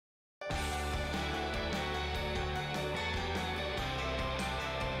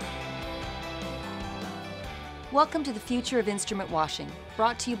Welcome to the future of instrument washing,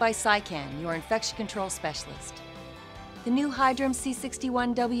 brought to you by SciCan, your infection control specialist. The new HYDRIM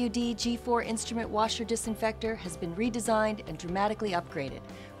C61wd G4 instrument washer disinfector has been redesigned and dramatically upgraded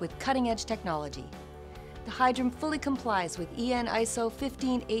with cutting-edge technology. The HYDRIM fully complies with EN ISO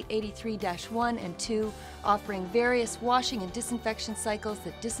 15883-1 and 2, offering various washing and disinfection cycles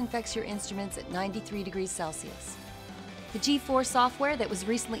that disinfects your instruments at 93 degrees Celsius. The G4 software that was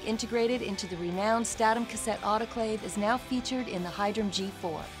recently integrated into the renowned Statim cassette autoclave is now featured in the HYDRIM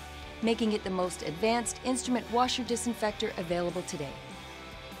G4, making it the most advanced instrument washer disinfector available today.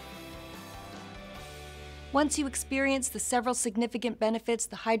 Once you experience the several significant benefits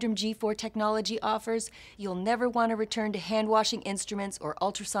the HYDRIM G4 technology offers, you'll never want to return to hand-washing instruments or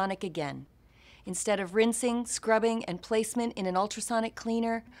ultrasonic again. Instead of rinsing, scrubbing, and placement in an ultrasonic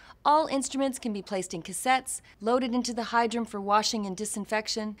cleaner, all instruments can be placed in cassettes, loaded into the HYDRIM for washing and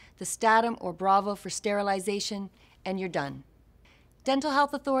disinfection, the Statim or Bravo for sterilization, and you're done. Dental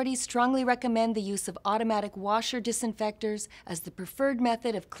health authorities strongly recommend the use of automatic washer disinfectors as the preferred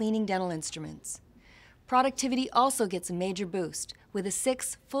method of cleaning dental instruments. Productivity also gets a major boost. With a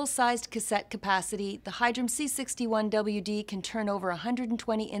 6 full-sized cassette capacity, the HYDRIM C61wd can turn over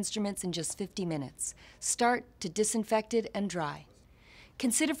 120 instruments in just 50 minutes, start to disinfected and dry.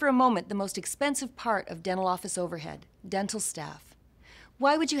 Consider for a moment the most expensive part of dental office overhead, dental staff.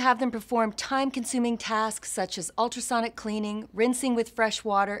 Why would you have them perform time-consuming tasks such as ultrasonic cleaning, rinsing with fresh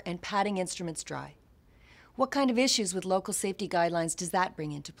water, and patting instruments dry? What kind of issues with local safety guidelines does that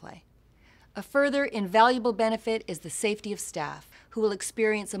bring into play? A further invaluable benefit is the safety of staff, who will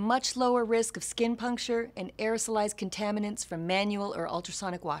experience a much lower risk of skin puncture and aerosolized contaminants from manual or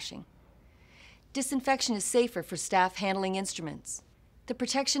ultrasonic washing. Disinfection is safer for staff handling instruments. The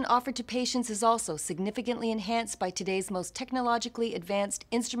protection offered to patients is also significantly enhanced by today's most technologically advanced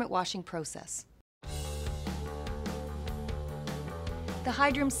instrument washing process. The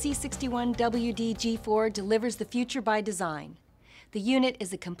HYDRIM C61wd G4 delivers the future by design. The unit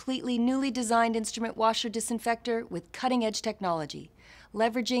is a completely newly designed instrument washer disinfector with cutting-edge technology,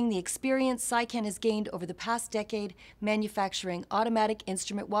 leveraging the experience SciCan has gained over the past decade manufacturing automatic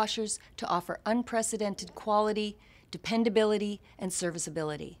instrument washers to offer unprecedented quality, dependability, and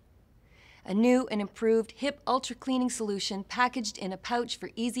serviceability. A new and improved HIP ultra cleaning solution packaged in a pouch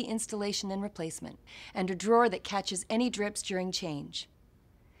for easy installation and replacement, and a drawer that catches any drips during change.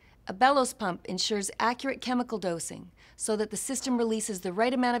 A bellows pump ensures accurate chemical dosing so that the system releases the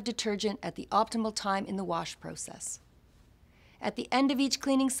right amount of detergent at the optimal time in the wash process. At the end of each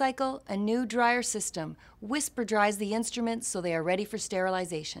cleaning cycle, a new dryer system whisper dries the instruments so they are ready for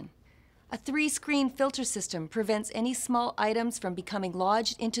sterilization. A 3-screen filter system prevents any small items from becoming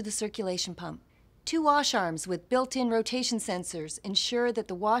lodged into the circulation pump. 2 wash arms with built-in rotation sensors ensure that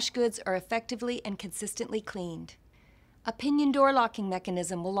the wash goods are effectively and consistently cleaned. A pinion door locking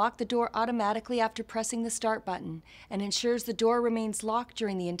mechanism will lock the door automatically after pressing the start button and ensures the door remains locked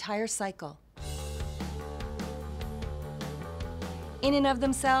during the entire cycle. In and of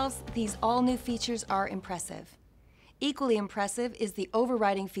themselves, these all-new features are impressive. Equally impressive is the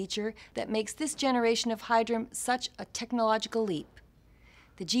overriding feature that makes this generation of HYDRIM such a technological leap.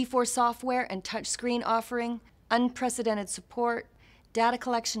 The G4 software and touchscreen offering, unprecedented support, data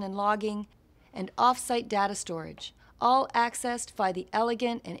collection and logging, and off-site data storage, all accessed by the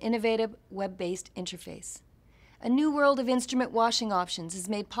elegant and innovative web-based interface. A new world of instrument washing options is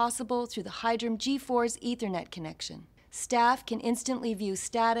made possible through the HYDRIM G4's Ethernet connection. Staff can instantly view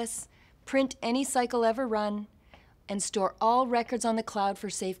status, print any cycle ever run, and store all records on the cloud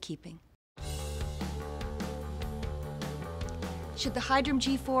for safekeeping. Should the HYDRIM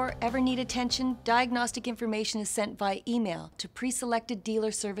G4 ever need attention, diagnostic information is sent via email to pre-selected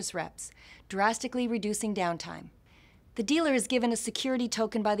dealer service reps, drastically reducing downtime. The dealer is given a security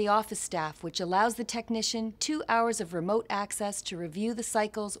token by the office staff, which allows the technician 2 hours of remote access to review the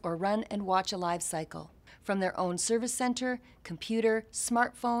cycles or run and watch a live cycle from their own service center, computer,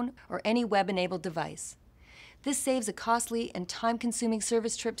 smartphone, or any web-enabled device. This saves a costly and time-consuming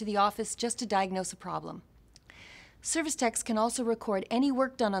service trip to the office just to diagnose a problem. Service techs can also record any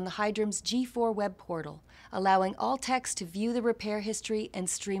work done on the HYDRIM's G4 web portal, allowing all techs to view the repair history and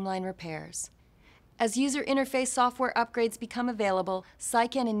streamline repairs. As user interface software upgrades become available,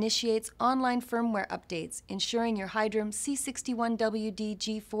 SciCan initiates online firmware updates, ensuring your HYDRIM C61wd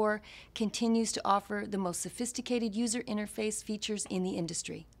G4 continues to offer the most sophisticated user interface features in the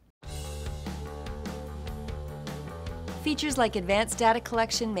industry. Features like advanced data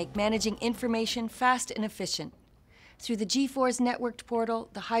collection make managing information fast and efficient. Through the G4's networked portal,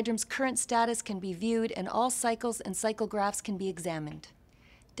 the HYDRIM's current status can be viewed and all cycles and cycle graphs can be examined.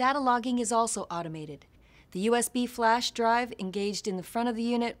 Data logging is also automated. The USB flash drive engaged in the front of the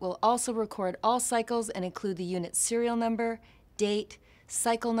unit will also record all cycles and include the unit's serial number, date,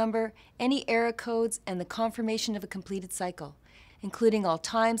 cycle number, any error codes, and the confirmation of a completed cycle, including all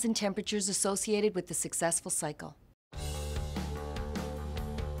times and temperatures associated with the successful cycle.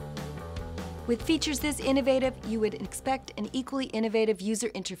 With features this innovative, you would expect an equally innovative user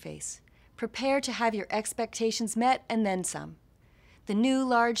interface. Prepare to have your expectations met and then some. The new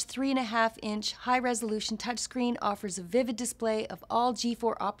large 3.5-inch high-resolution touchscreen offers a vivid display of all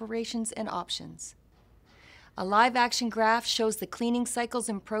G4 operations and options. A live-action graph shows the cleaning cycles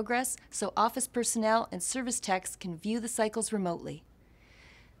in progress so office personnel and service techs can view the cycles remotely.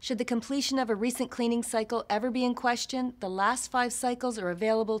 Should the completion of a recent cleaning cycle ever be in question, the last 5 cycles are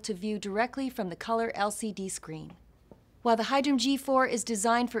available to view directly from the color LCD screen. While the HYDRIM G4 is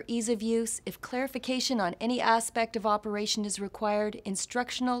designed for ease of use, if clarification on any aspect of operation is required,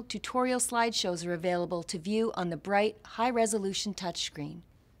 instructional tutorial slideshows are available to view on the bright, high-resolution touchscreen.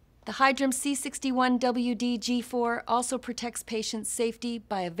 The HYDRIM C61wd G4 also protects patients' safety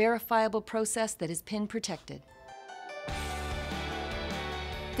by a verifiable process that is PIN protected.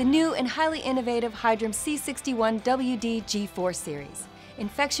 The new and highly innovative HYDRIM C61wd G4 series.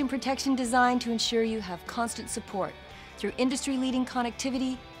 Infection protection designed to ensure you have constant support through industry-leading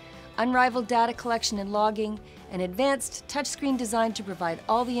connectivity, unrivaled data collection and logging, and advanced touchscreen designed to provide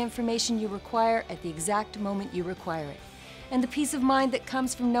all the information you require at the exact moment you require it, and the peace of mind that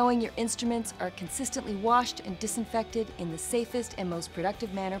comes from knowing your instruments are consistently washed and disinfected in the safest and most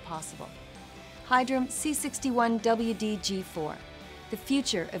productive manner possible. HYDRIM C61wd G4, the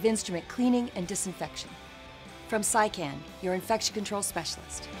future of instrument cleaning and disinfection. From SciCan, your infection control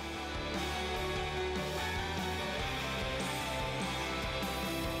specialist.